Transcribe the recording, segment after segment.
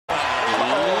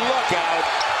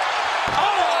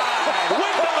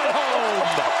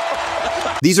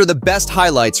These are the best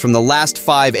highlights from the last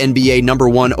 5 NBA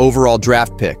 #1 overall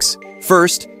draft picks.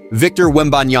 First, Victor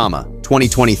Wembanyama,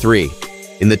 2023.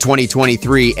 In the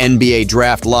 2023 NBA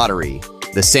Draft Lottery,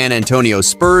 the San Antonio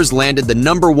Spurs landed the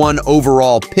 #1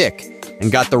 overall pick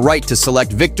and got the right to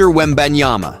select Victor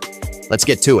Wembanyama. Let's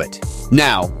get to it.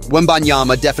 Now,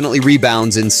 Wembanyama definitely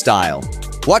rebounds in style.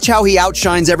 Watch how he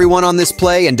outshines everyone on this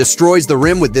play and destroys the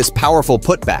rim with this powerful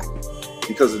putback.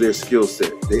 Because of their skill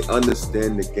set, they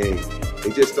understand the game. They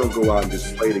just don't go out and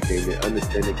just play the game, they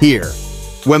understand the game. Here,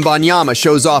 Wembanyama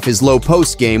shows off his low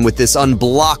post game with this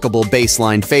unblockable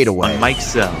baseline fadeaway. Mike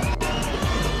Sell.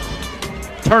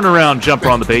 Turnaround jumper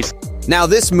on the base. Now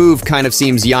this move kind of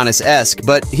seems Giannis-esque,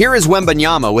 but here is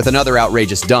Wembanyama with another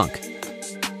outrageous dunk.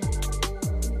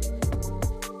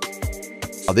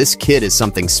 Oh, this kid is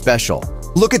something special.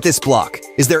 Look at this block.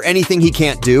 Is there anything he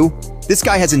can't do? This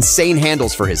guy has insane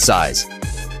handles for his size.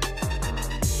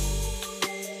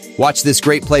 Watch this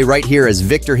great play right here as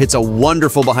Victor hits a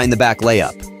wonderful behind-the-back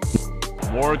layup.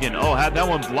 Morgan, had that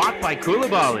one blocked by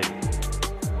Coulibaly.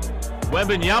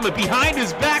 Wembanyama behind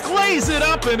his back lays it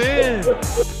up and in.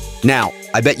 Now,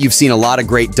 I bet you've seen a lot of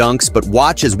great dunks, but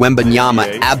watch as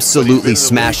Wembanyama absolutely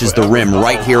smashes the rim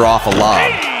right here off a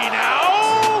lob.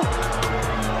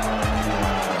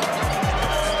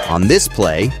 On this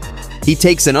play, he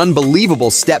takes an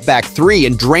unbelievable step-back 3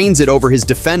 and drains it over his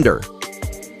defender.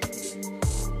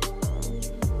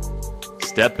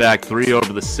 Step-back 3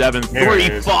 over the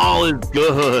 7-3 fall is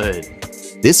good.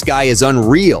 This guy is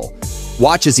unreal.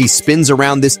 Watch as he spins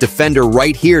around this defender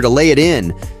right here to lay it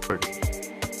in.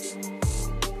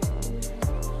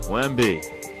 Wemby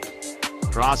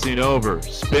crossing over,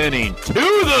 spinning to the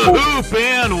hoop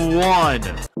and one.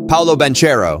 Paolo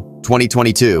Banchero,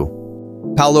 2022.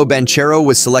 Paolo Banchero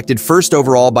was selected first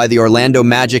overall by the Orlando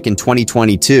Magic in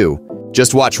 2022.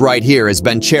 Just watch right here as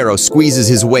Banchero squeezes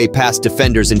his way past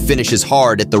defenders and finishes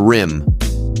hard at the rim.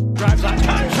 Drives on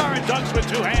Conchar and dunks with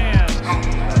 2 hands.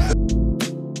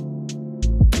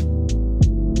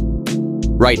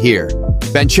 Right here,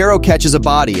 Banchero catches a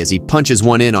body as he punches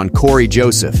one in on Corey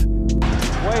Joseph.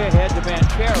 Way ahead to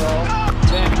Banchero.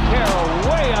 Banchero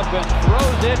way up and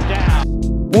throws it down.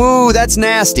 Woo, that's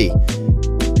nasty.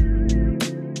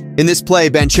 In this play,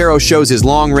 Banchero shows his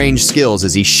long-range skills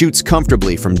as he shoots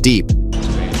comfortably from deep.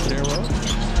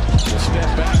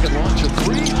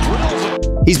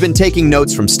 He's been taking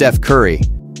notes from Steph Curry.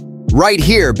 Right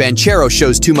here, Banchero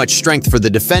shows too much strength for the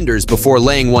defenders before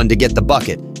laying one to get the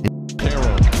bucket.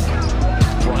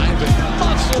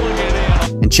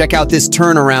 And check out this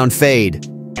turnaround fade.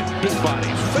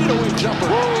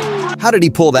 How did he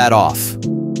pull that off?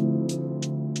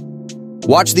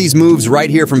 Watch these moves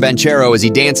right here from Banchero as he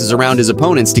dances around his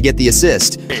opponents to get the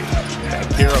assist.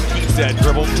 Banchero keeps that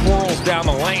dribble, twirls down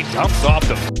the lane, dumps off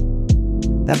the...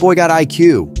 That boy got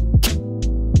IQ.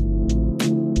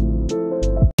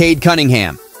 Cade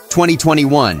Cunningham,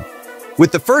 2021.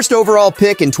 With the first overall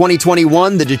pick in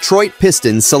 2021, the Detroit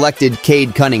Pistons selected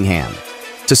Cade Cunningham.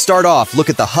 To start off, look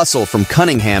at the hustle from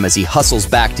Cunningham as he hustles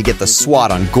back to get the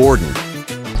swat on Gordon.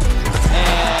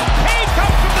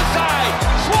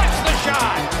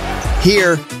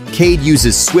 Here, Cade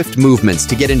uses swift movements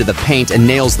to get into the paint and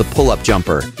nails the pull-up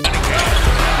jumper.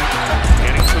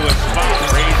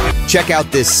 Check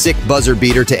out this sick buzzer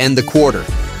beater to end the quarter.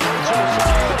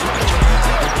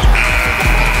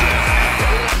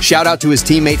 Shout out to his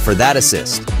teammate for that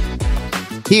assist.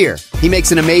 Here, he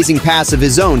makes an amazing pass of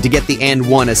his own to get the and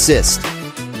one assist.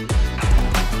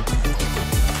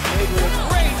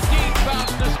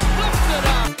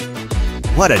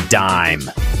 What a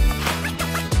dime.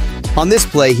 On this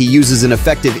play, he uses an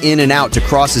effective in and out to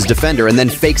cross his defender and then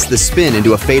fakes the spin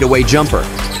into a fadeaway jumper.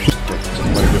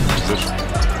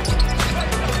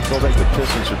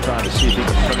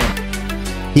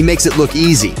 He makes it look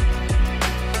easy.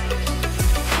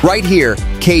 Right here,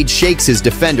 Cade shakes his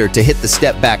defender to hit the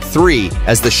step-back 3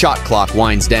 as the shot clock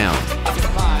winds down.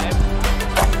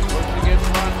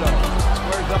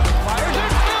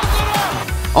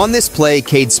 On this play,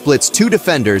 Cade splits 2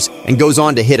 defenders and goes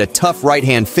on to hit a tough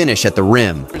right-hand finish at the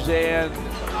rim. And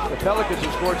the Pelicans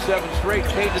have scored 7 straight.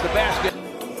 Cade to the basket.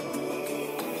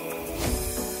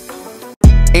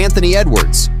 Anthony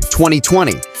Edwards,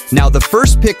 2020. Now, the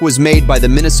first pick was made by the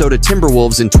Minnesota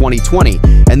Timberwolves in 2020,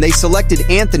 and they selected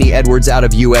Anthony Edwards out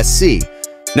of USC.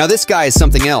 Now, this guy is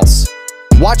something else.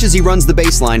 Watch as he runs the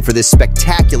baseline for this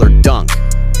spectacular dunk.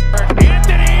 Anthony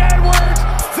Edwards,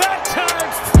 that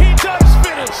time he does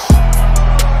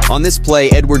finish. On this play,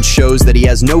 Edwards shows that he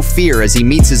has no fear as he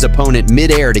meets his opponent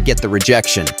mid-air to get the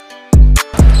rejection.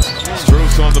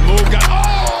 Strus on the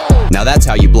move. Now that's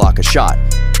how you block a shot.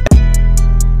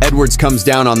 Edwards comes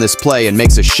down on this play and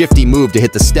makes a shifty move to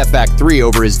hit the step-back three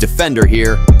over his defender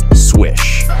here.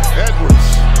 Swish. Edwards.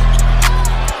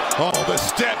 Oh, the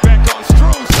step back on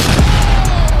Strus.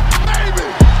 Oh,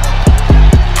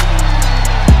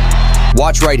 baby.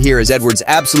 Watch right here as Edwards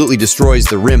absolutely destroys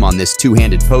the rim on this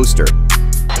two-handed poster.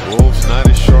 Wolves not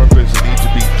as sharp as they need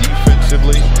to be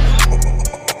defensively.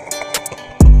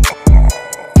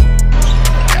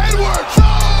 Edwards,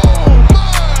 oh my!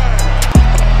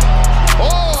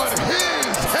 On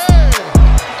his head!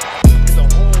 The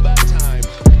hole that time.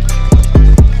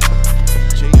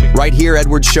 Right here,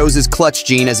 Edwards shows his clutch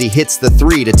gene as he hits the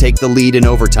three to take the lead in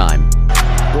overtime.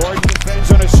 Gordon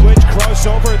defends on a switch,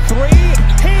 crossover three.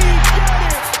 He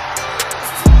got it!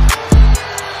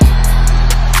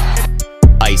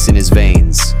 Ice in his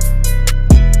veins.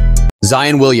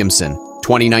 Zion Williamson,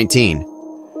 2019.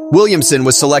 Williamson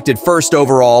was selected first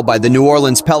overall by the New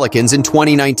Orleans Pelicans in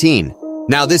 2019.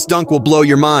 Now this dunk will blow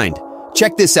your mind.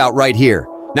 Check this out right here.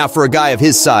 Now for a guy of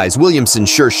his size, Williamson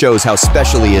sure shows how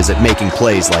special he is at making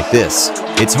plays like this.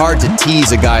 It's hard to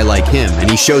tease a guy like him, and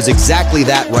he shows exactly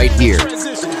that right here.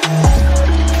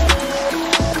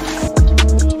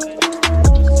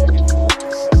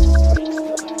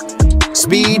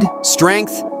 Speed,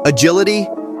 strength, agility,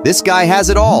 this guy has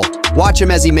it all. Watch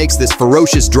him as he makes this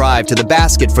ferocious drive to the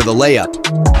basket for the layup.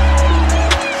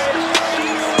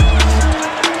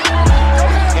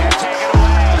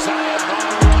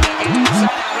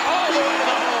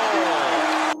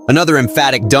 Another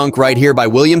emphatic dunk right here by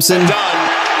Williamson. And on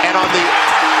the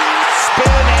spin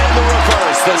and the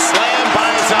reverse, the slam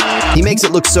by Zion. He makes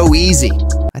it look so easy.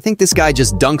 I think this guy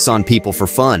just dunks on people for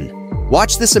fun.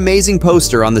 Watch this amazing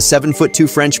poster on the 7'2"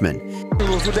 Frenchman.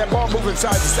 With that ball moving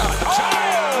side to side.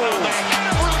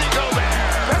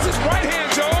 That's his right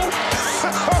hand,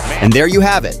 Joe. And there you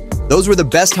have it. Those were the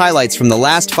best highlights from the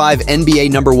last 5 NBA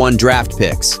 #1 draft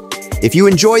picks. If you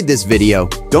enjoyed this video,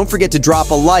 don't forget to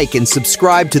drop a like and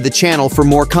subscribe to the channel for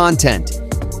more content.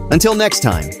 Until next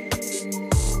time.